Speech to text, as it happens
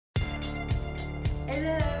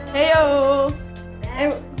Hello. Heyo. Back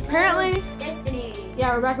And with apparently, more Destiny.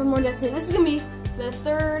 yeah, we're back with more Destiny. This is gonna be the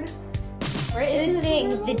third, right? Good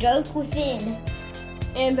thing, the Dark Within.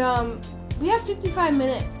 And we have 55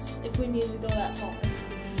 minutes if we need to go that far.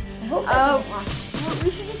 I hope that doesn't last. Well,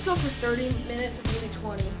 we should just go for 30 minutes or maybe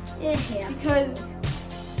 20 Yeah. because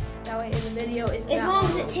that way in the video is As long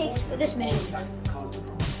as it takes for this mission.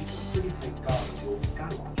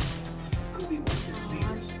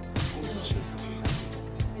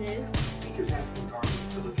 It is. Speakers asking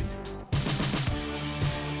Guardians to look into it.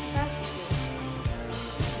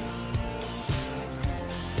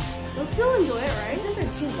 You'll still enjoy it, right? This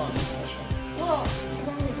isn't too long of a mission. Well, as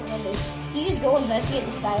long as it's remember. You just go investigate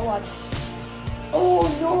the Skywatch. Oh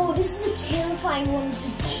no, this is the terrifying one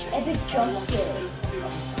with the epic jump scare.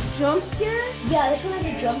 Jump scare? Yeah, this one has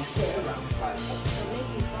a jump scare.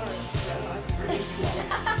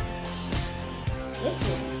 This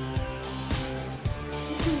one.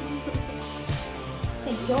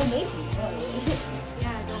 Hey, don't make me fun.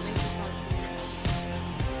 Yeah, don't make it fun.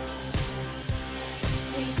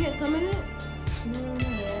 Wait, you can't summon it? No,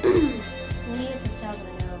 not yet. We need it to stop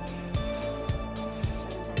right now.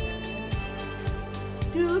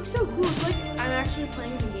 Dude, it looks so cool. It's like I'm actually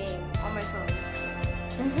playing the game on my phone.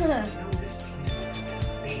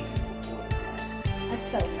 Let's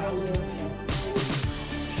go.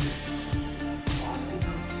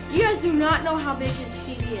 You guys do not know how big his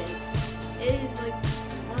TV is. It is like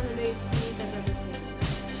one of the biggest TVs I've ever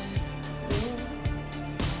seen.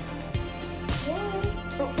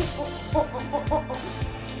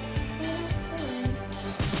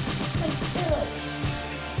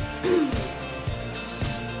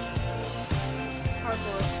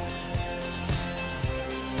 Hardcore.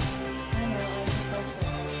 I know, let's go.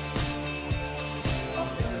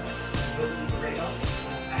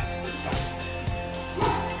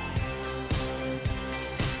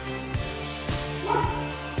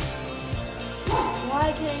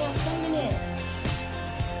 Why can I not summon it?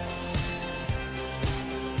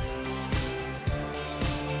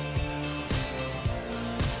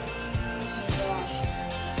 Oh my gosh.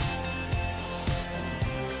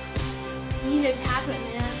 You need to tap it,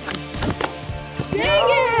 man. Dang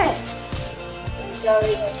it! I'm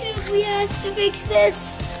sorry, YouTube. We asked to fix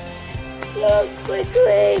this. So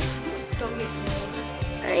quickly. Don't get killed.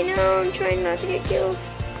 I know, I'm trying not to get killed.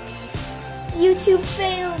 YouTube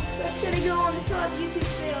fails. That's gonna go on the top. YouTube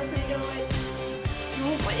fails, I know it.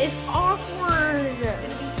 No, but it's awkward. It's gonna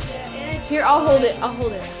be sad. Here, I'll hold it. I'll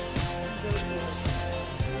hold it.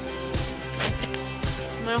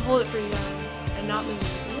 I'm gonna hold it for you guys and not me. You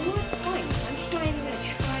know what? Fine. I'm just not even gonna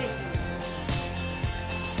try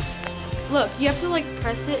to. Look, you have to like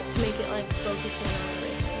press it to make it like focus in on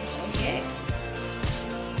everything. Okay.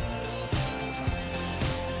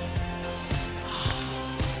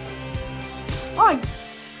 Oh,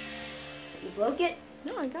 You broke it?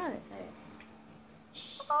 no, I got it. Okay.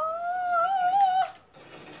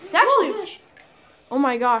 It's actually. Oh gosh. Oh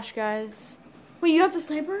my gosh, guys. Wait, you have the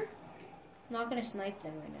sniper? I'm not gonna snipe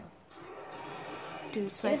them right now. Dude, They're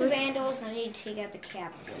the snipers. vandals, and I need to take out the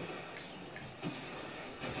captain.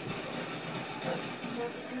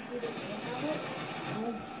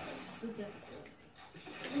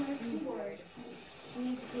 Keyboard. Can you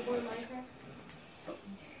use the keyboard in Minecraft?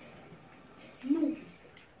 No.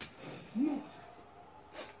 No.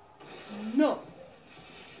 No.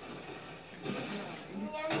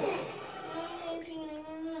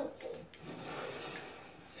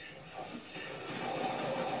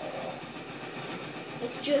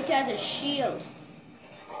 This jerk has a shield.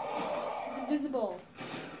 It's invisible.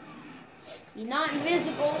 You're not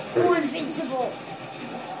invisible or invincible.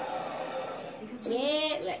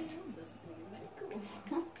 Get wrecked.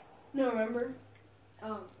 No, remember?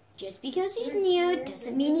 Just because he's near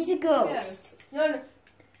doesn't mean he's a ghost. No, no.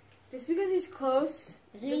 Just because he's close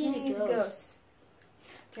Doesn't doesn't mean mean he's a ghost.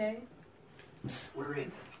 Okay? We're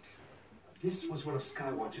in. This was one of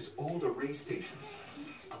Skywatch's old array stations.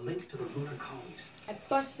 A link to the lunar colonies. I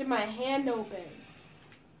busted my hand open.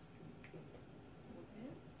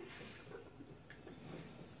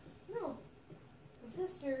 No. My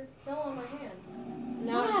sister fell on my hand.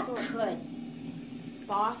 Now Not it's sore. good.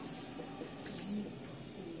 Boss,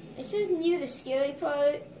 This is near the scary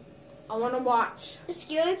part. I want to watch. The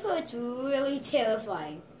scary part's really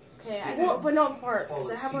terrifying. Okay, I won't, but don't fart,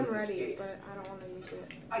 because I have one Follow ready, Seamus' but I don't want to use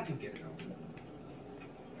it. I can get it open.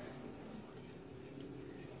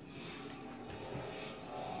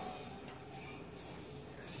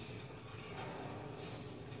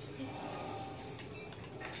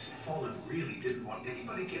 Fallen really didn't want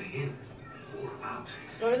anybody getting in or out.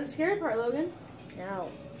 Go to the scary part, Logan. No.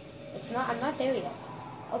 It's It's not. I'm not there yet.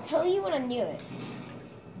 I'll tell you when I'm near it.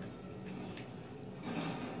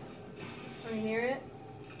 Are you near it?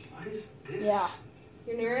 What is this? Yeah.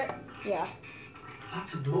 You're near it? Yeah.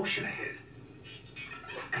 Lots of motion ahead.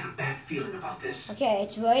 I've got a bad feeling about this. Okay,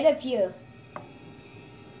 it's right up here.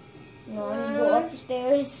 No, I'm gonna go up the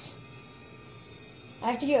stairs.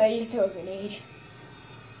 I have to get ready to throw a grenade.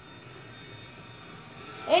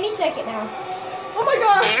 Any second now. Oh my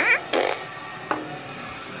gosh!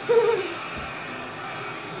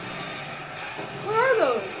 What are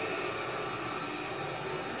those?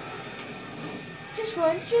 Just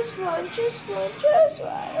run, just run, just run, just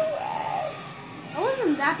run away. It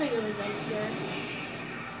wasn't that big of a jump scare.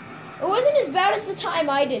 It wasn't as bad as the time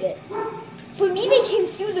I did it. For me, they came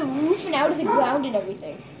through the roof and out of the ground and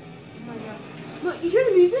everything. Oh my god. Look, you hear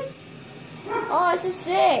the music? Oh, this is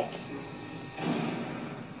sick.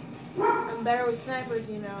 I'm better with snipers,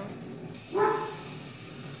 you know.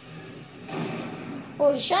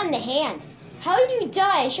 Oh, you shot in the hand. How did you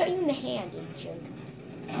die? I shot you in the hand, you jerk.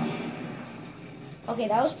 Okay,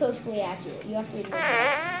 that was perfectly accurate. You have to admit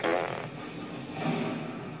that.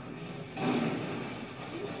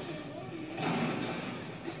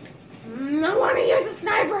 I want to use a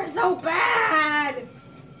sniper so bad!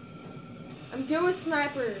 I'm good with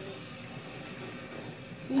snipers.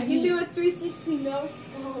 I can do a 360 no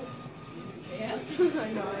scope. Yeah.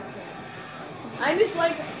 I know I can. I just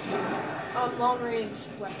like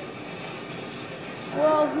long-ranged weapons.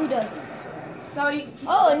 Well, who doesn't? So you can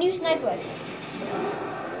Oh, a new sniper rifle.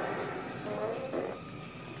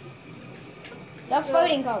 Stop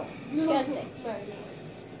fighting, Colin. Disgusting.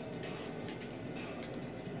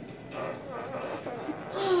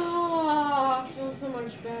 Oh, I feel so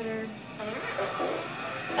much better.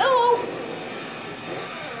 Oh!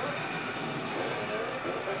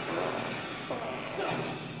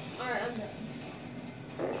 Alright, I'm done.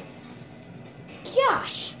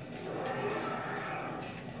 Gosh.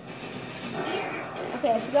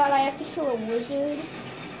 Okay, I forgot I have to kill a wizard.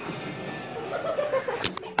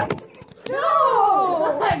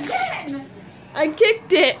 No! Again! I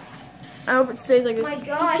kicked it. I hope it stays like Oh this. my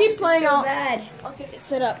gosh, Just keep this playing is so out. bad. I'll get it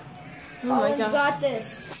set up. Oh my Colin's god. got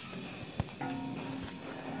this.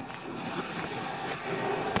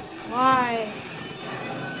 Why?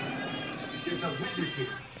 There's a wizard here.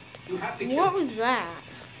 You have to kill What him. was that?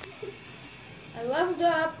 I leveled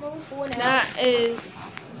up level 4 now. That is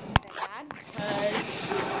bad because.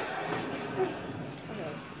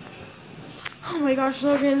 Oh my gosh,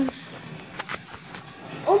 Logan.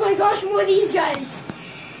 Oh my gosh, more of these guys.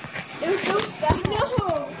 They're so fast.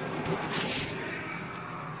 No!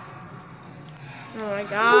 Oh my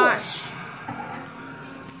gosh.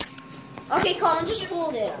 Okay, Colin, just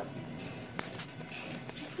hold it.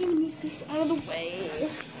 Just gonna move this out of the way.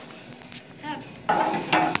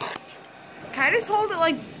 Can I just hold it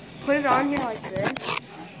like, put it on here like this?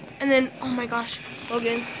 And then, oh my gosh,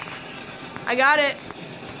 Logan. I got it.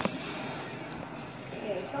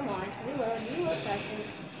 Okay, come on. Reload faster.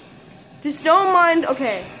 Just don't mind,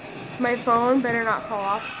 okay, my phone better not fall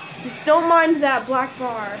off. Just don't mind that black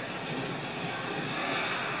bar.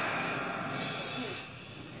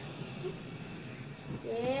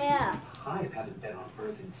 Yeah. Hive haven't been on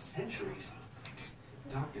Earth in centuries.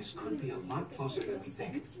 Darkness could be a lot closer than we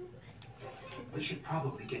think. We should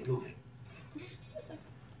probably get moving.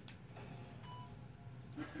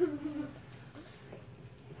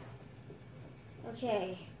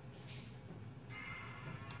 Okay.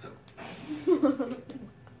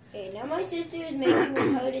 Okay, now my sister is making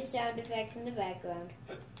retarded sound effects in the background.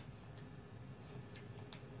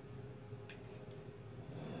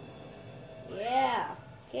 Yeah.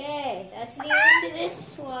 Okay, that's the end of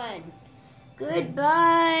this one.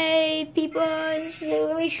 Goodbye, people. This is a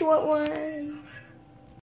really short one.